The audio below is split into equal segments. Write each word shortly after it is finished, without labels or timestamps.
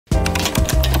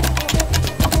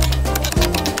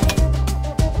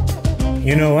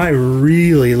You know, I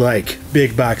really like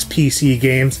big box PC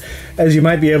games. As you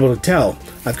might be able to tell,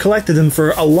 I've collected them for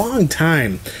a long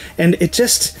time, and it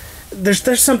just,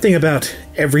 there's something about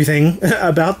everything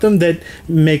about them that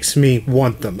makes me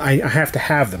want them. I have to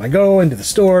have them. I go into the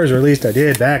stores, or at least I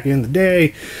did back in the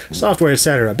day, Software,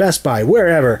 etc., Best Buy,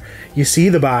 wherever. You see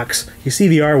the box, you see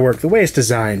the artwork, the way it's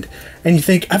designed, and you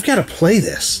think, I've got to play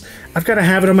this. I've got to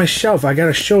have it on my shelf. I got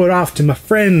to show it off to my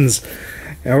friends,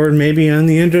 or maybe on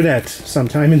the internet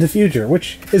sometime in the future,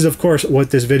 which is, of course,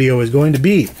 what this video is going to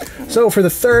be. So for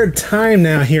the third time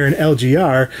now here in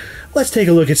LGR, let's take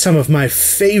a look at some of my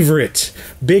favorite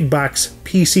big box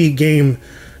PC game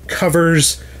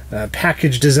covers,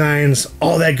 package designs,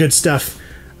 all that good stuff.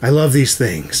 I love these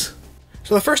things.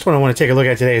 So the first one I want to take a look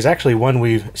at today is actually one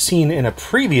we've seen in a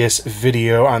previous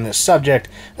video on this subject.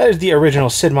 That is the original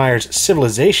Sid Meier's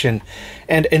Civilization.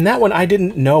 And in that one, I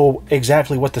didn't know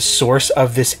exactly what the source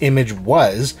of this image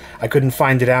was. I couldn't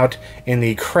find it out in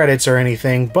the credits or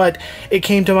anything, but it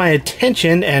came to my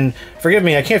attention, and forgive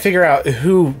me, I can't figure out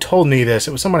who told me this.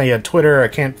 It was somebody on Twitter. I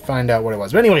can't find out what it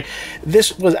was. But anyway,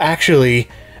 this was actually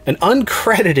an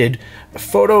uncredited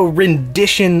photo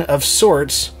rendition of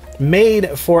sorts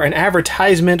made for an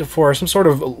advertisement for some sort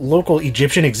of local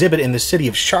Egyptian exhibit in the city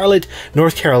of Charlotte,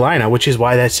 North Carolina, which is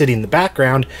why that city in the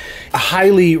background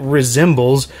highly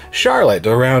resembles Charlotte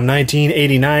around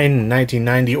 1989,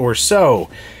 1990 or so.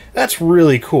 That's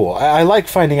really cool. I like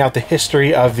finding out the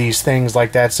history of these things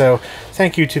like that, so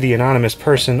thank you to the anonymous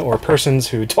person or persons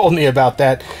who told me about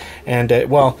that. And,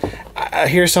 well,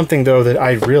 here's something, though, that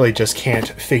I really just can't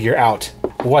figure out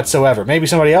whatsoever. Maybe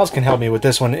somebody else can help me with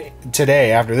this one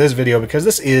today after this video, because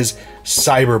this is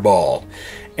Cyberball.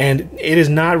 And it is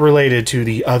not related to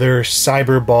the other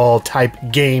Cyberball type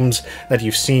games that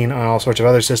you've seen on all sorts of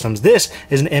other systems. This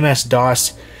is an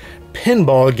MS-DOS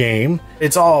pinball game.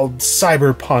 It's all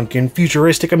cyberpunk and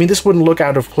futuristic. I mean, this wouldn't look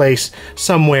out of place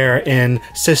somewhere in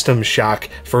System Shock,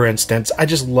 for instance. I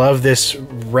just love this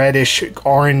reddish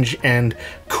orange and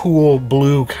cool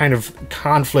blue kind of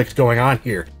conflict going on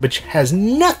here, which has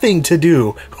nothing to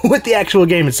do with the actual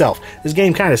game itself. This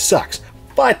game kind of sucks,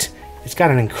 but it's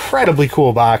got an incredibly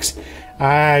cool box.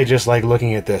 I just like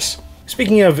looking at this.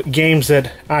 Speaking of games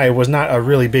that I was not a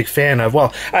really big fan of,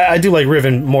 well, I do like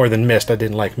Riven more than Myst. I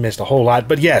didn't like Myst a whole lot,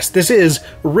 but yes, this is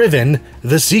Riven,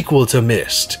 the sequel to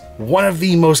Myst. One of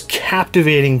the most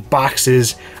captivating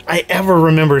boxes I ever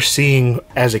remember seeing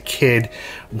as a kid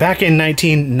back in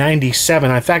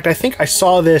 1997. In fact, I think I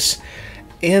saw this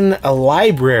in a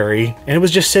library, and it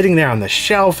was just sitting there on the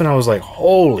shelf, and I was like,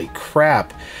 holy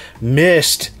crap,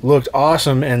 Myst looked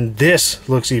awesome, and this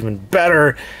looks even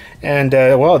better. And,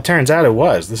 well, it turns out it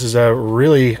was. This is a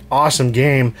really awesome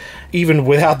game, even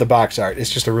without the box art.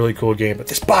 It's just a really cool game. But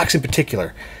this box in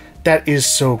particular, that is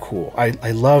so cool.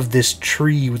 I love this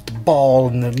tree with the ball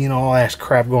and the, you know, all that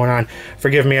crap going on.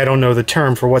 Forgive me, I don't know the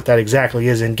term for what that exactly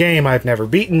is in game. I've never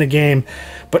beaten the game,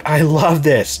 but I love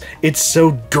this. It's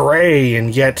so gray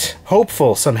and yet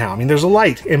hopeful somehow. I mean, there's a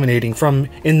light emanating from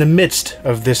in the midst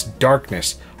of this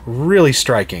darkness. Really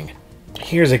striking.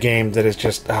 Here's a game that is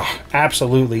just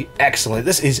absolutely excellent.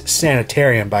 This is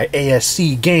Sanitarium by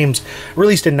ASC Games,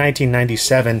 released in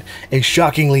 1997. A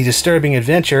shockingly disturbing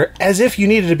adventure, as if you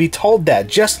needed to be told that.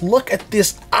 Just look at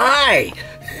this eye!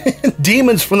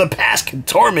 Demons from the past can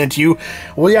torment you.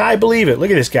 Well, yeah, I believe it.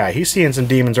 Look at this guy. He's seeing some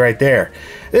demons right there.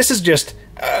 This is just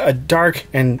a dark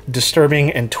and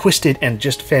disturbing and twisted and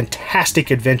just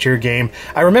fantastic adventure game.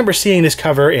 I remember seeing this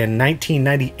cover in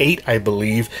 1998, I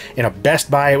believe, in a Best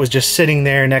Buy. It was just sitting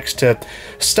there next to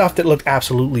stuff that looked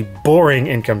absolutely boring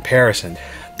in comparison.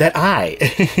 That eye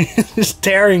is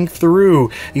tearing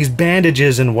through these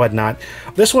bandages and whatnot.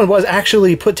 This one was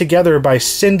actually put together by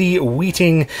Cindy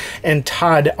Wheating and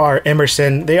Todd R.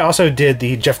 Emerson. They also did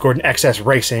the Jeff Gordon XS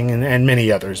Racing and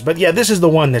many others. But yeah, this is the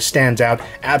one that stands out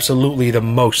absolutely the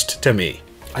most to me.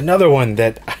 Another one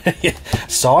that I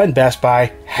saw in Best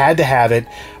Buy, had to have it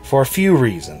for a few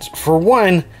reasons. For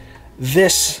one,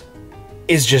 this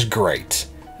is just great.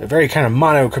 A very kind of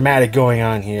monochromatic going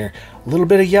on here. A little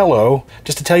bit of yellow,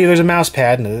 just to tell you there's a mouse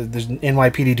pad, and there's an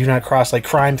NYPD do not cross like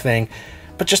crime thing,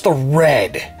 but just the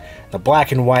red, the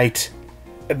black and white.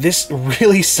 This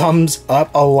really sums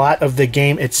up a lot of the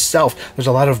game itself. There's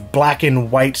a lot of black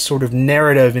and white sort of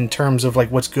narrative in terms of like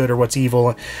what's good or what's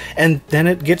evil, and then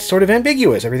it gets sort of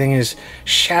ambiguous. Everything is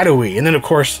shadowy, and then of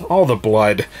course all the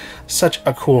blood. Such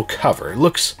a cool cover. It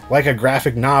looks like a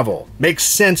graphic novel. Makes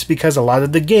sense because a lot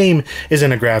of the game is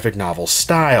in a graphic novel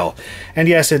style. And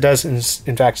yes, it does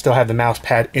in fact still have the mouse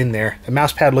pad in there. The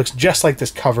mouse pad looks just like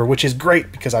this cover, which is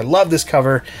great because I love this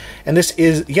cover. And this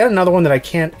is yet another one that I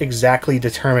can't exactly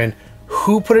determine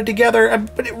who put it together,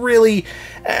 but it really,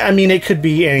 I mean, it could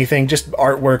be anything, just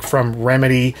artwork from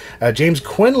Remedy. James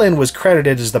Quinlan was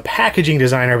credited as the packaging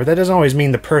designer, but that doesn't always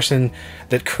mean the person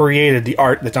that created the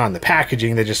art that's on the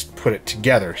packaging. They just put it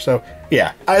together. So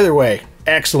yeah, either way,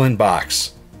 excellent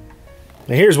box.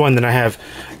 Now here's one that I have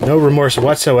no remorse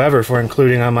whatsoever for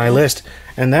including on my list,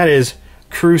 and that is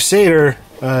Crusader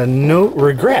No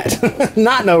Regret.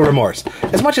 Not No Remorse.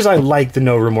 As much as I like the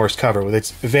No Remorse cover with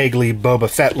its vaguely Boba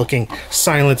Fett looking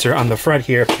silencer on the front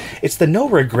here, it's the No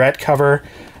Regret cover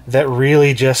that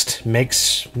really just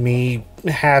makes me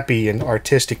happy in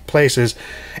artistic places.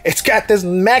 It's got this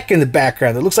mech in the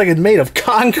background that looks like it's made of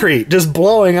concrete, just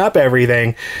blowing up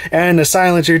everything. And the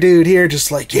silencer dude here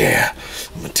just like, yeah,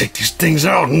 I'm gonna take these things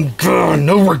out and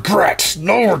no regrets,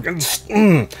 no regrets.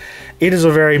 It is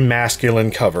a very masculine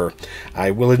cover,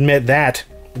 I will admit that,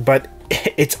 but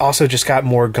it's also just got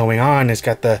more going on. It's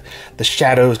got the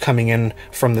shadows coming in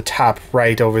from the top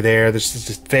right over there. There's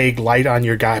this vague light on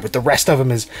your guy, but the rest of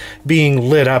him is being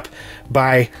lit up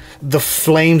by the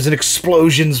flames and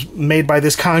explosions made by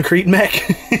this concrete mech.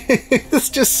 It's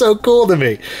just so cool to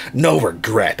me. No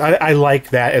Regret. I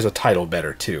like that as a title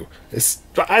better, too.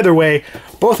 Either way,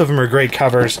 both of them are great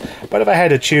covers, but if I had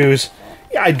to choose,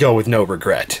 I'd go with No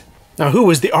Regret. Now, who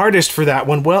was the artist for that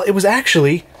one? Well, it was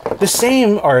actually the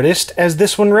same artist as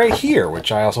this one right here,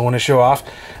 which I also want to show off.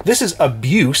 This is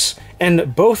Abuse,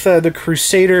 and both the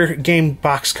Crusader game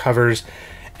box covers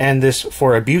and this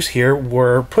for Abuse here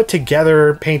were put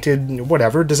together, painted,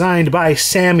 whatever, designed by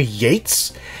Sam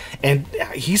Yates. And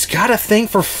he's got a thing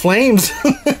for flames,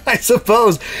 I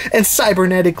suppose, and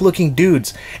cybernetic-looking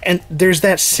dudes. And there's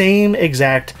that same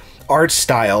exact art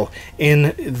style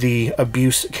in the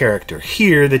Abuse character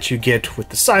here that you get with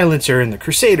the silencer and the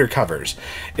Crusader covers.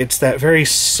 It's that very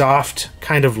soft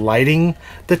kind of lighting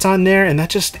that's on there, and that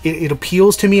just, it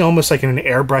appeals to me almost like in an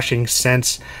airbrushing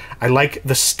sense. I like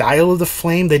the style of the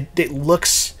flame, that it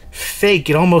looks fake.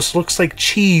 It almost looks like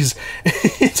cheese.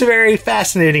 It's very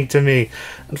fascinating to me.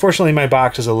 Unfortunately, my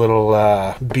box is a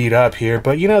little beat up here,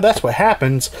 but you know, that's what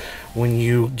happens when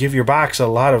you give your box a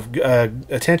lot of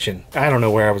attention. I don't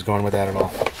know where I was going with that at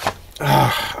all.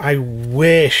 I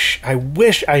wish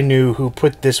I knew who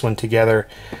put this one together,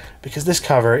 because this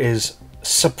cover is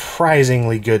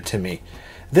surprisingly good to me.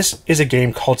 This is a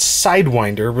game called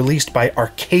Sidewinder, released by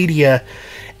Arcadia,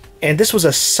 and this was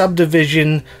a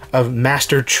subdivision of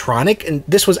Mastertronic, and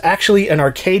this was actually an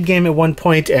arcade game at one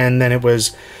point, and then it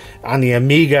was on the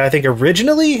Amiga, I think,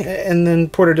 originally, and then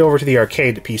ported over to the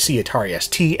arcade, the PC, Atari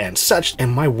ST, and such.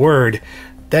 And my word,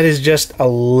 that is just a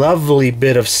lovely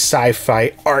bit of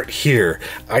sci-fi art here.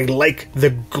 I like the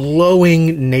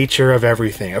glowing nature of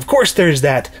everything. Of course, there's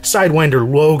that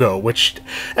Sidewinder logo, which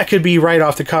that could be right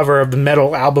off the cover of the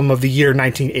metal album of the year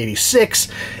 1986,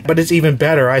 but it's even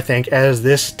better, I think, as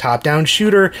this top-down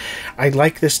shooter. I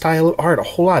like this style of art a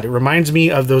whole lot. It reminds me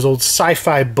of those old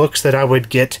sci-fi books that I would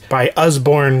get by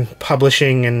Usborne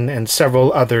Publishing and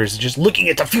several others, just looking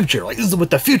at the future, like this is what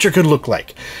the future could look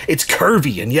like. It's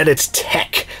curvy, and yet it's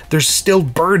tech. There's still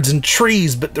birds and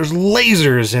trees, but there's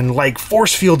lasers and like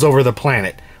force fields over the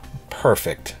planet.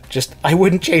 Perfect. Just, I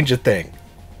wouldn't change a thing.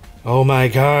 Oh my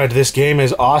god, this game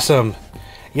is awesome.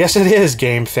 Yes, it is,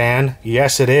 game fan.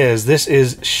 Yes, it is. This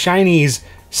is Shiny's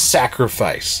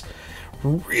Sacrifice.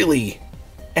 Really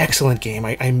excellent game.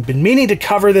 I've been meaning to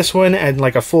cover this one and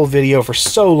like a full video for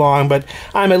so long, but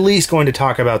I'm at least going to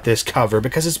talk about this cover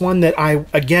because it's one that I,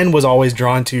 again, was always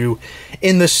drawn to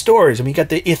in the stores. I mean, you got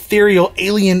the ethereal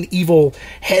alien evil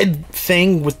head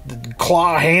thing with the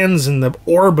claw hands and the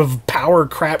orb of power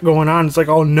crap going on. It's like,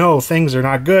 oh no, things are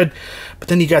not good. But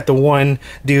then you got the one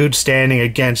dude standing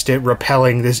against it,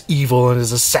 repelling this evil, and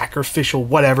is a sacrificial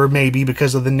whatever, maybe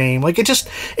because of the name. Like,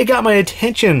 it got my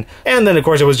attention. And then, of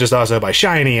course, it was just also by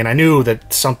Shiny, and I knew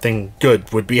that something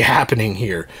good would be happening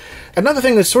here. Another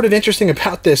thing that's sort of interesting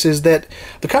about this is that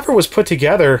the cover was put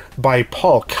together by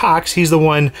Paul Cox. He's the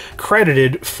one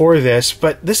credited for this,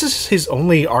 but this is his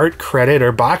only art credit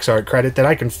or box art credit that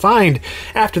I can find.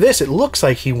 After this, it looks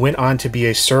like he went on to be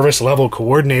a service level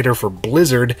coordinator for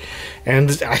Blizzard.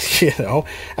 And, you know,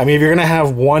 I mean, if you're going to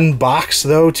have one box,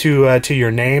 though, to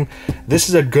your name, this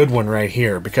is a good one right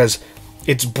here because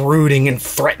it's brooding and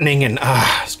threatening and,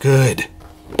 it's good.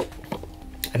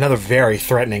 Another very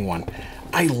threatening one.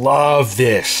 I love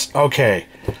this. Okay,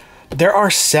 there are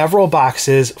several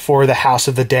boxes for the House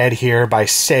of the Dead here by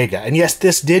Sega. And yes,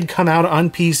 this did come out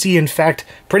on PC. In fact,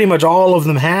 pretty much all of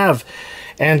them have.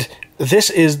 And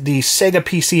This is the Sega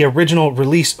PC original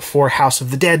release for House of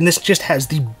the Dead, and this just has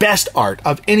the best art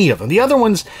of any of them. The other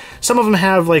ones, some of them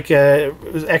have like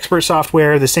expert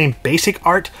software, the same basic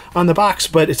art on the box,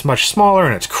 but it's much smaller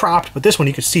and it's cropped. But this one,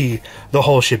 you can see the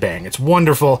whole shebang. It's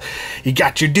wonderful. You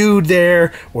got your dude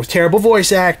there with terrible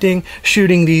voice acting,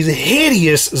 shooting these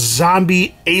hideous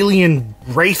zombie alien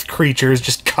wraith creatures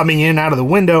just coming in out of the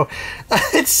window.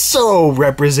 It's so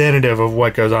representative of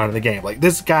what goes on in the game. Like,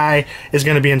 this guy is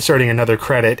going to be inserting another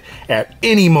credit at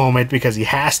any moment because he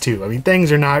has to. I mean,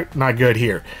 things are not good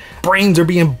here. Brains are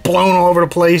being blown all over the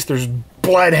place. There's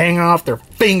blood hanging off their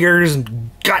fingers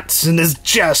and guts, and it's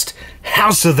just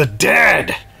House of the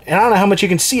Dead. And I don't know how much you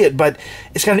can see it, but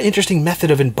it's got an interesting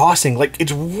method of embossing. Like,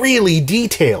 it's really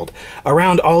detailed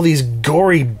around all these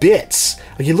gory bits.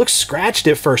 Like, it looks scratched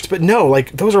at first, but no,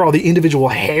 like, those are all the individual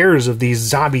hairs of these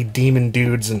zombie demon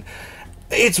dudes, and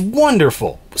it's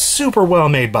wonderful. Super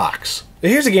well-made box.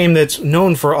 Here's a game that's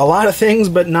known for a lot of things,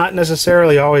 but not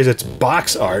necessarily always its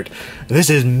box art. This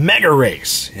is Mega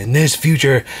Race. In this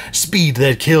future, speed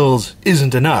that kills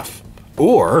isn't enough.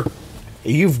 Or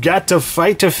you've got to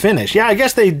fight to finish. Yeah, I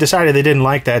guess they decided they didn't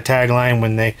like that tagline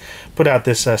when they put out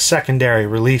this secondary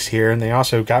release here, and they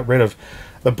also got rid of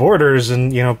the borders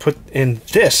and, you know, put in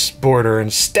this border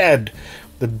instead,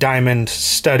 the diamond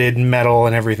studded metal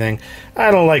and everything. I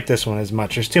don't like this one as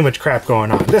much. There's too much crap going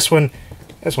on. This one's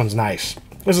nice.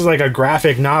 This is like a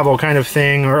graphic novel kind of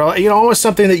thing, or, you know, almost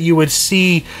something that you would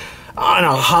see on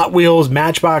a Hot Wheels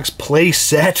Matchbox play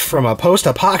set from a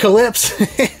post-apocalypse.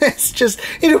 It's just,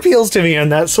 it appeals to me on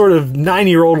that sort of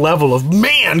 9-year-old level of,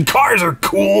 man, cars are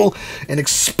cool, and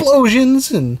explosions,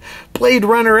 and Blade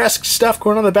Runner-esque stuff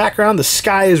going on in the background. The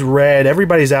sky is red,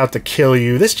 everybody's out to kill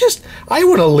you. This just, I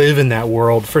want to live in that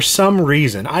world for some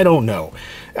reason. I don't know.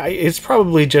 It's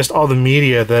probably just all the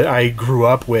media that I grew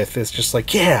up with. It's just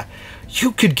like, yeah,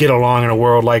 you could get along in a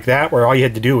world like that where all you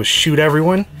had to do was shoot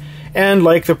everyone. And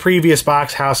like the previous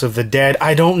box, House of the Dead,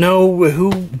 I don't know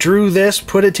who drew this,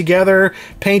 put it together,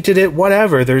 painted it,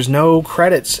 whatever. There's no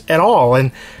credits at all.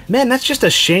 And man, that's just a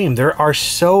shame. There are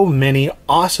so many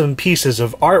awesome pieces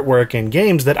of artwork in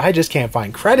games that I just can't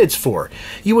find credits for.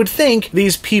 You would think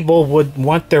these people would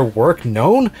want their work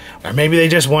known, or maybe they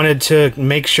just wanted to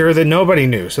make sure that nobody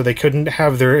knew so they couldn't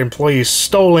have their employees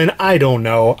stolen. I don't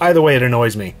know. Either way, it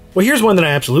annoys me. Well, here's one that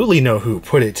I absolutely know who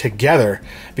put it together,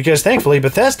 because thankfully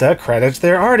Bethesda credits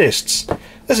their artists.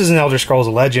 This is an Elder Scrolls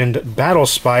Legend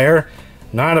Battlespire.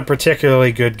 Not a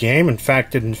particularly good game. In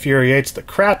fact, it infuriates the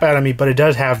crap out of me, but it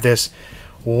does have this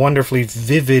wonderfully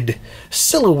vivid,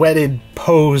 silhouetted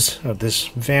pose of this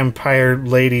vampire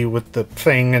lady with the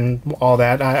thing and all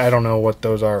that. I don't know what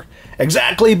those are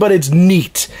exactly, but it's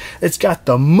neat. It's got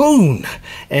the moon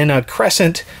and a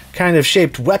crescent kind of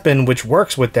shaped weapon which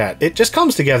works with that. It just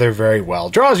comes together very well.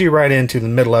 Draws you right into the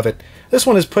middle of it. This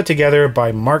one is put together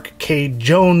by Mark K.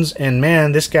 Jones, and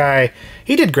man, this guy,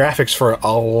 he did graphics for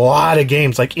a lot of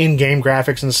games, like in-game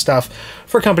graphics and stuff,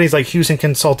 for companies like Hewson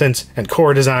Consultants and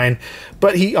Core Design,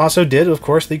 but he also did, of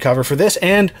course, the cover for this,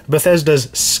 and Bethesda's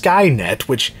Skynet,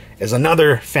 which is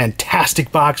another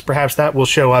fantastic box. Perhaps that will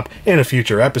show up in a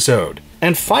future episode.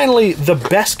 And finally, the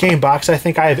best game box I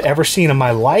think I have ever seen in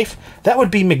my life, that would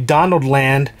be McDonald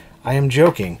Land. I am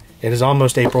joking. It is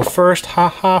almost April 1st.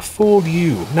 Haha, fooled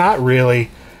you. Not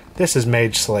really. This is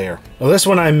Mage Slayer. Well, this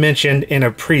one I mentioned in a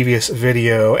previous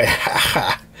video.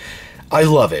 I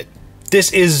love it.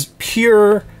 This is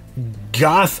pure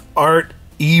goth art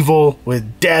evil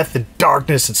with death and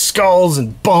darkness and skulls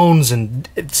and bones and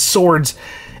swords.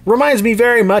 Reminds me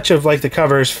very much of like the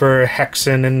covers for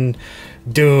Hexen and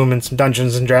Doom and some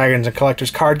Dungeons and Dragons and collector's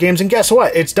card games. And guess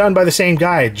what? It's done by the same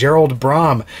guy, Gerald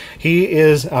Brom. He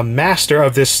is a master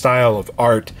of this style of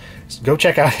art. So go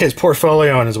check out his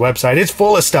portfolio on his website. It's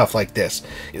full of stuff like this.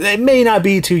 It may not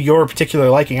be to your particular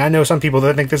liking. I know some people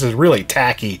that think this is really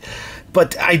tacky,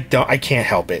 but I can't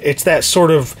help it. It's that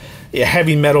sort of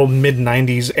heavy metal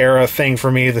mid-90s era thing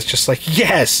for me that's just like,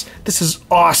 yes, this is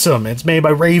awesome. It's made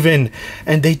by Raven,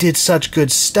 and they did such good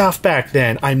stuff back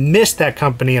then. I miss that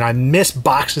company, and I miss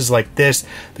boxes like this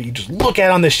that you just look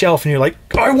at on the shelf and you're like,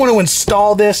 I want to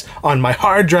install this on my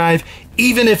hard drive,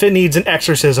 even if it needs an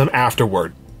exorcism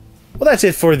afterward. Well, that's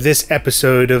it for this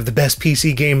episode of the best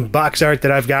PC game box art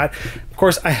that I've got. Of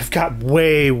course, I have got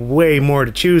way more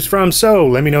to choose from, so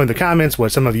let me know in the comments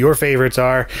what some of your favorites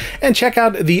are, and check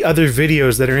out the other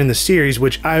videos that are in the series,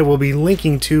 which I will be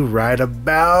linking to right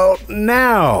about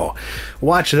now.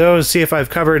 Watch those, see if I've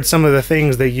covered some of the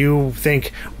things that you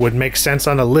think would make sense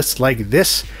on a list like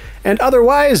this. And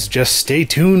otherwise, just stay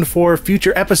tuned for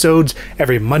future episodes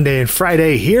every Monday and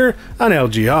Friday here on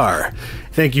LGR.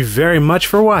 Thank you very much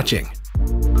for watching.